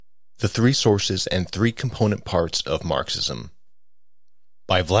The Three Sources and Three Component Parts of Marxism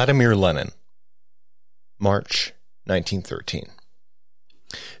by Vladimir Lenin, March 1913.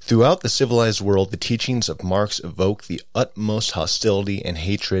 Throughout the civilized world, the teachings of Marx evoke the utmost hostility and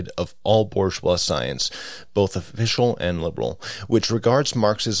hatred of all bourgeois science, both official and liberal, which regards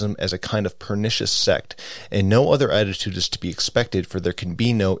Marxism as a kind of pernicious sect, and no other attitude is to be expected, for there can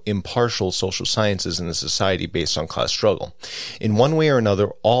be no impartial social sciences in a society based on class struggle. In one way or another,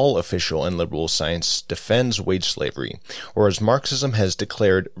 all official and liberal science defends wage slavery, whereas Marxism has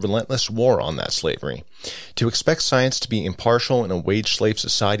declared relentless war on that slavery. To expect science to be impartial in a wage slave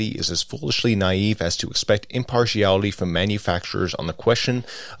society is as foolishly naive as to expect impartiality from manufacturers on the question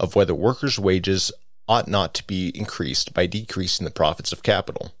of whether workers' wages ought not to be increased by decreasing the profits of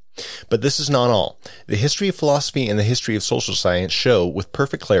capital. But this is not all. The history of philosophy and the history of social science show with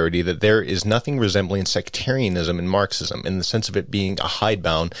perfect clarity that there is nothing resembling sectarianism in Marxism, in the sense of it being a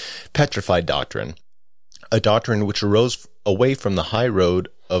hidebound, petrified doctrine, a doctrine which arose away from the high road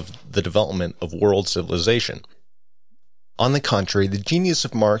of the development of world civilization. On the contrary, the genius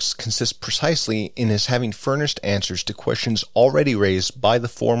of Marx consists precisely in his having furnished answers to questions already raised by the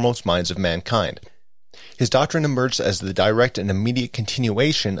foremost minds of mankind. His doctrine emerged as the direct and immediate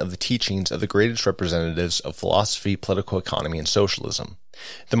continuation of the teachings of the greatest representatives of philosophy, political economy, and socialism.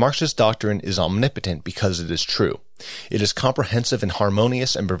 The Marxist doctrine is omnipotent because it is true. It is comprehensive and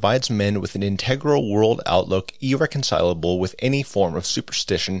harmonious and provides men with an integral world outlook irreconcilable with any form of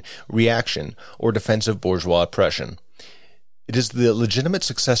superstition, reaction, or defensive bourgeois oppression. It is the legitimate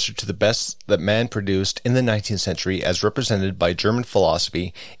successor to the best that man produced in the 19th century as represented by German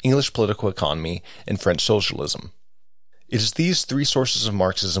philosophy, English political economy, and French socialism. It is these three sources of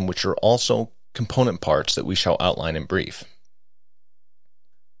Marxism which are also component parts that we shall outline in brief.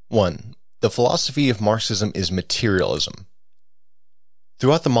 1. The philosophy of Marxism is materialism.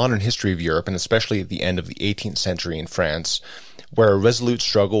 Throughout the modern history of Europe, and especially at the end of the 18th century in France, where a resolute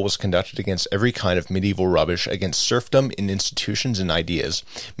struggle was conducted against every kind of medieval rubbish, against serfdom in institutions and ideas,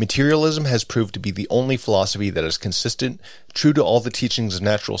 materialism has proved to be the only philosophy that is consistent, true to all the teachings of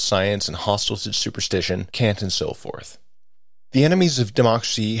natural science, and hostile to superstition, cant, and so forth. The enemies of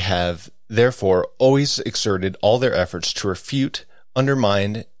democracy have, therefore, always exerted all their efforts to refute,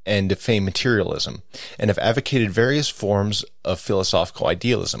 undermine, and defame materialism, and have advocated various forms of philosophical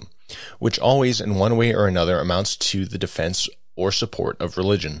idealism, which always, in one way or another, amounts to the defense or support of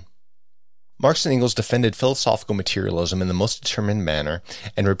religion. Marx and Engels defended philosophical materialism in the most determined manner,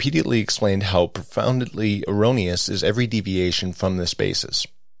 and repeatedly explained how profoundly erroneous is every deviation from this basis.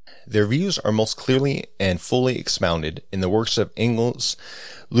 Their views are most clearly and fully expounded in the works of Engels,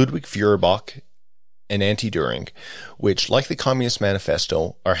 Ludwig Feuerbach, and Anti-Düring, which, like the Communist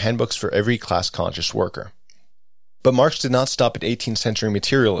Manifesto, are handbooks for every class-conscious worker. But Marx did not stop at 18th century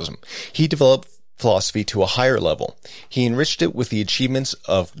materialism. He developed philosophy to a higher level. He enriched it with the achievements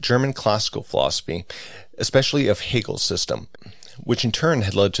of German classical philosophy, especially of Hegel's system, which in turn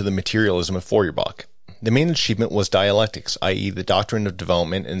had led to the materialism of Feuerbach. The main achievement was dialectics, i.e. the doctrine of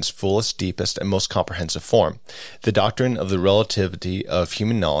development in its fullest, deepest, and most comprehensive form, the doctrine of the relativity of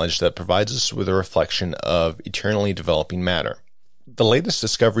human knowledge that provides us with a reflection of eternally developing matter. The latest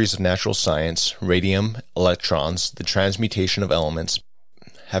discoveries of natural science, radium, electrons, the transmutation of elements,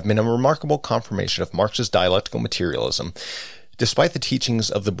 have been a remarkable confirmation of Marx's dialectical materialism, despite the teachings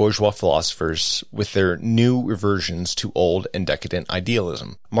of the bourgeois philosophers with their new reversions to old and decadent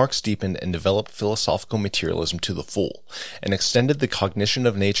idealism. Marx deepened and developed philosophical materialism to the full, and extended the cognition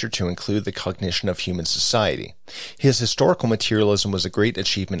of nature to include the cognition of human society. His historical materialism was a great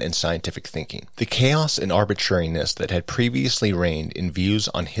achievement in scientific thinking. The chaos and arbitrariness that had previously reigned in views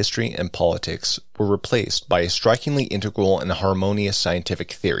on history and politics were replaced by a strikingly integral and harmonious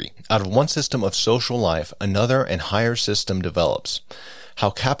scientific theory. Out of one system of social life, another and higher system develops. How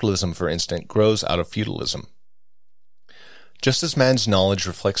capitalism, for instance, grows out of feudalism. Just as man's knowledge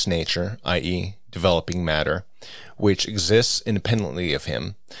reflects nature, i.e., developing matter, which exists independently of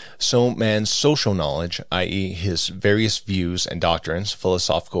him, so man's social knowledge, i.e., his various views and doctrines,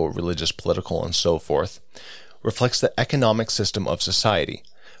 philosophical, religious, political, and so forth, reflects the economic system of society.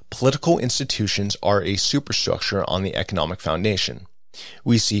 Political institutions are a superstructure on the economic foundation.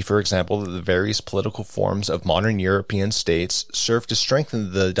 We see, for example, that the various political forms of modern European states serve to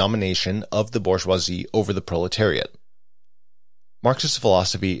strengthen the domination of the bourgeoisie over the proletariat. Marxist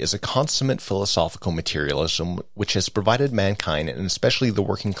philosophy is a consummate philosophical materialism which has provided mankind, and especially the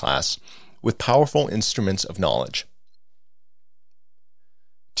working class, with powerful instruments of knowledge.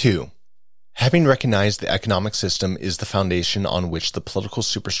 2. Having recognized the economic system is the foundation on which the political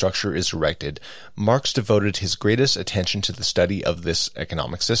superstructure is erected, Marx devoted his greatest attention to the study of this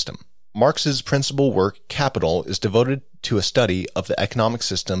economic system. Marx's principal work, Capital, is devoted to a study of the economic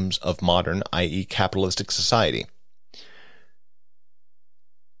systems of modern, i.e. capitalistic society.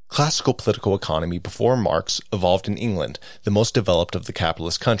 Classical political economy before Marx evolved in England, the most developed of the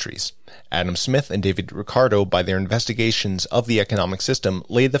capitalist countries. Adam Smith and David Ricardo, by their investigations of the economic system,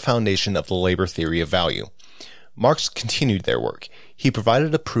 laid the foundation of the labor theory of value. Marx continued their work. He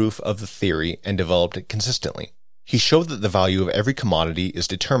provided a proof of the theory and developed it consistently. He showed that the value of every commodity is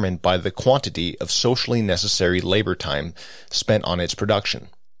determined by the quantity of socially necessary labor time spent on its production.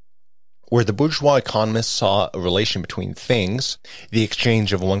 Where the bourgeois economists saw a relation between things, the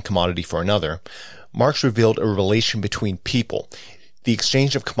exchange of one commodity for another, Marx revealed a relation between people. The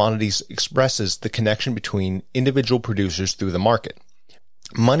exchange of commodities expresses the connection between individual producers through the market.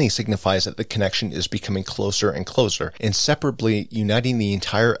 Money signifies that the connection is becoming closer and closer, inseparably uniting the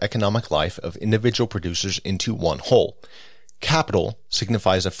entire economic life of individual producers into one whole. Capital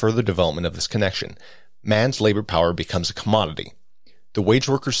signifies a further development of this connection. Man's labor power becomes a commodity. The wage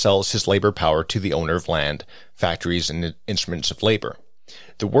worker sells his labor power to the owner of land, factories, and instruments of labor.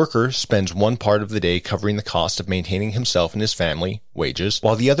 The worker spends one part of the day covering the cost of maintaining himself and his family, wages,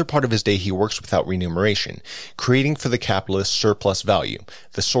 while the other part of his day he works without remuneration, creating for the capitalist surplus value,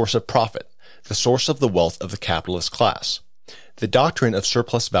 the source of profit, the source of the wealth of the capitalist class. The doctrine of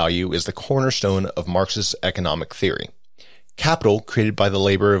surplus value is the cornerstone of Marx's economic theory. Capital, created by the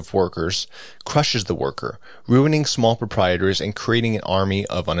labor of workers, crushes the worker, ruining small proprietors and creating an army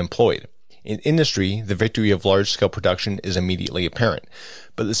of unemployed. In industry, the victory of large-scale production is immediately apparent,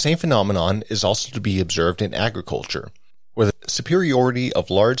 but the same phenomenon is also to be observed in agriculture. Where the superiority of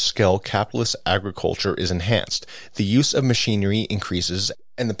large-scale capitalist agriculture is enhanced, the use of machinery increases,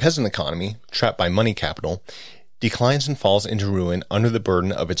 and the peasant economy, trapped by money capital, declines and falls into ruin under the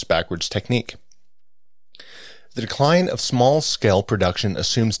burden of its backwards technique. The decline of small-scale production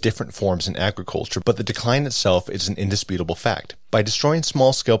assumes different forms in agriculture, but the decline itself is an indisputable fact. By destroying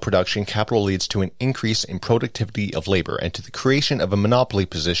small-scale production, capital leads to an increase in productivity of labor and to the creation of a monopoly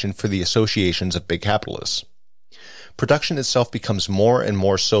position for the associations of big capitalists. Production itself becomes more and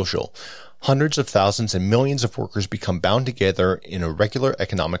more social. Hundreds of thousands and millions of workers become bound together in a regular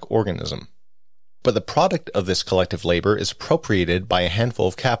economic organism. But the product of this collective labor is appropriated by a handful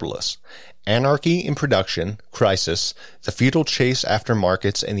of capitalists. Anarchy in production, crisis, the futile chase after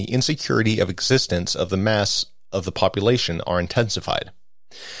markets, and the insecurity of existence of the mass of the population are intensified.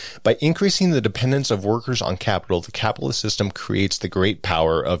 By increasing the dependence of workers on capital, the capitalist system creates the great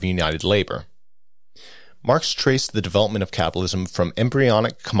power of united labor. Marx traced the development of capitalism from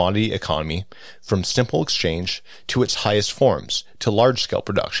embryonic commodity economy, from simple exchange, to its highest forms, to large-scale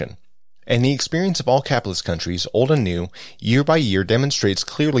production. And the experience of all capitalist countries, old and new, year by year demonstrates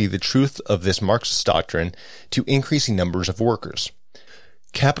clearly the truth of this Marxist doctrine to increasing numbers of workers.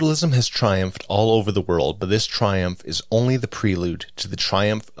 Capitalism has triumphed all over the world, but this triumph is only the prelude to the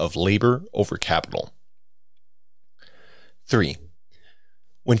triumph of labor over capital. 3.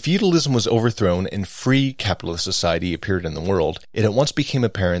 When feudalism was overthrown and free capitalist society appeared in the world, it at once became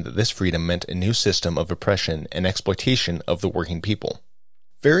apparent that this freedom meant a new system of oppression and exploitation of the working people.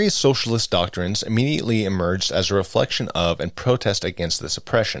 Various socialist doctrines immediately emerged as a reflection of and protest against this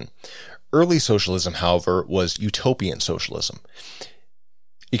oppression. Early socialism, however, was utopian socialism.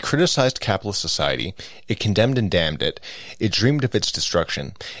 It criticized capitalist society, it condemned and damned it, it dreamed of its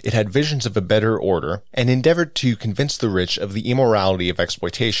destruction, it had visions of a better order, and endeavored to convince the rich of the immorality of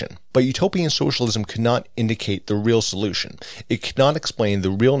exploitation. But utopian socialism could not indicate the real solution. It could not explain the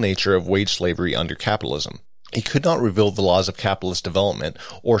real nature of wage slavery under capitalism. It could not reveal the laws of capitalist development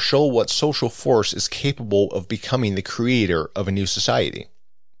or show what social force is capable of becoming the creator of a new society.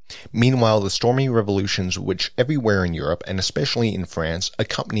 Meanwhile, the stormy revolutions which everywhere in Europe, and especially in France,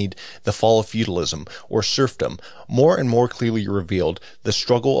 accompanied the fall of feudalism or serfdom, more and more clearly revealed the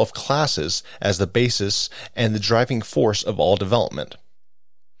struggle of classes as the basis and the driving force of all development.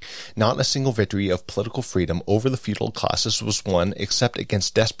 Not a single victory of political freedom over the feudal classes was won except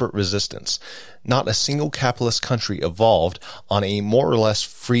against desperate resistance. Not a single capitalist country evolved on a more or less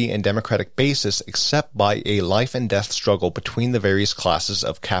free and democratic basis except by a life and death struggle between the various classes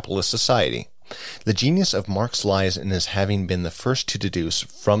of capitalist society. The genius of Marx lies in his having been the first to deduce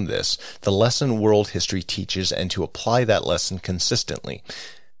from this the lesson world history teaches and to apply that lesson consistently.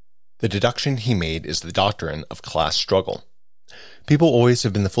 The deduction he made is the doctrine of class struggle. People always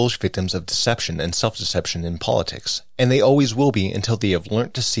have been the foolish victims of deception and self-deception in politics, and they always will be until they have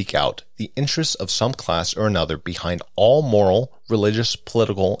learnt to seek out the interests of some class or another behind all moral, religious,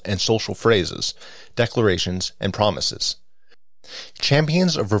 political, and social phrases, declarations, and promises.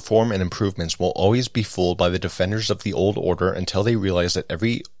 Champions of reform and improvements will always be fooled by the defenders of the old order until they realize that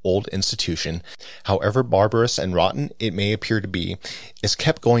every old institution, however barbarous and rotten it may appear to be, is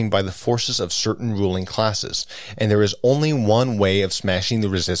kept going by the forces of certain ruling classes, and there is only one way of smashing the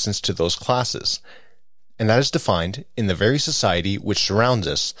resistance to those classes. And that is defined in the very society which surrounds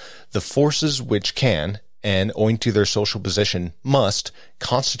us, the forces which can, and owing to their social position, must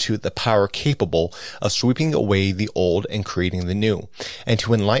constitute the power capable of sweeping away the old and creating the new, and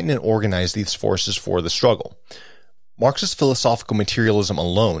to enlighten and organize these forces for the struggle. Marxist philosophical materialism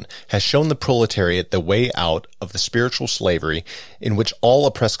alone has shown the proletariat the way out of the spiritual slavery in which all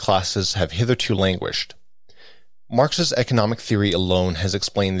oppressed classes have hitherto languished. Marxist economic theory alone has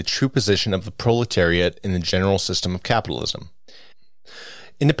explained the true position of the proletariat in the general system of capitalism.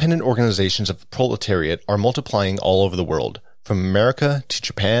 Independent organizations of the proletariat are multiplying all over the world, from America to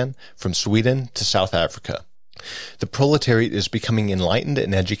Japan, from Sweden to South Africa. The proletariat is becoming enlightened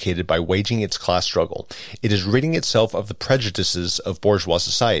and educated by waging its class struggle. It is ridding itself of the prejudices of bourgeois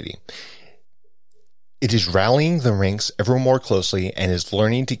society. It is rallying the ranks ever more closely and is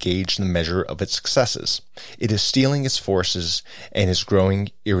learning to gauge the measure of its successes. It is steeling its forces and is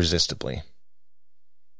growing irresistibly.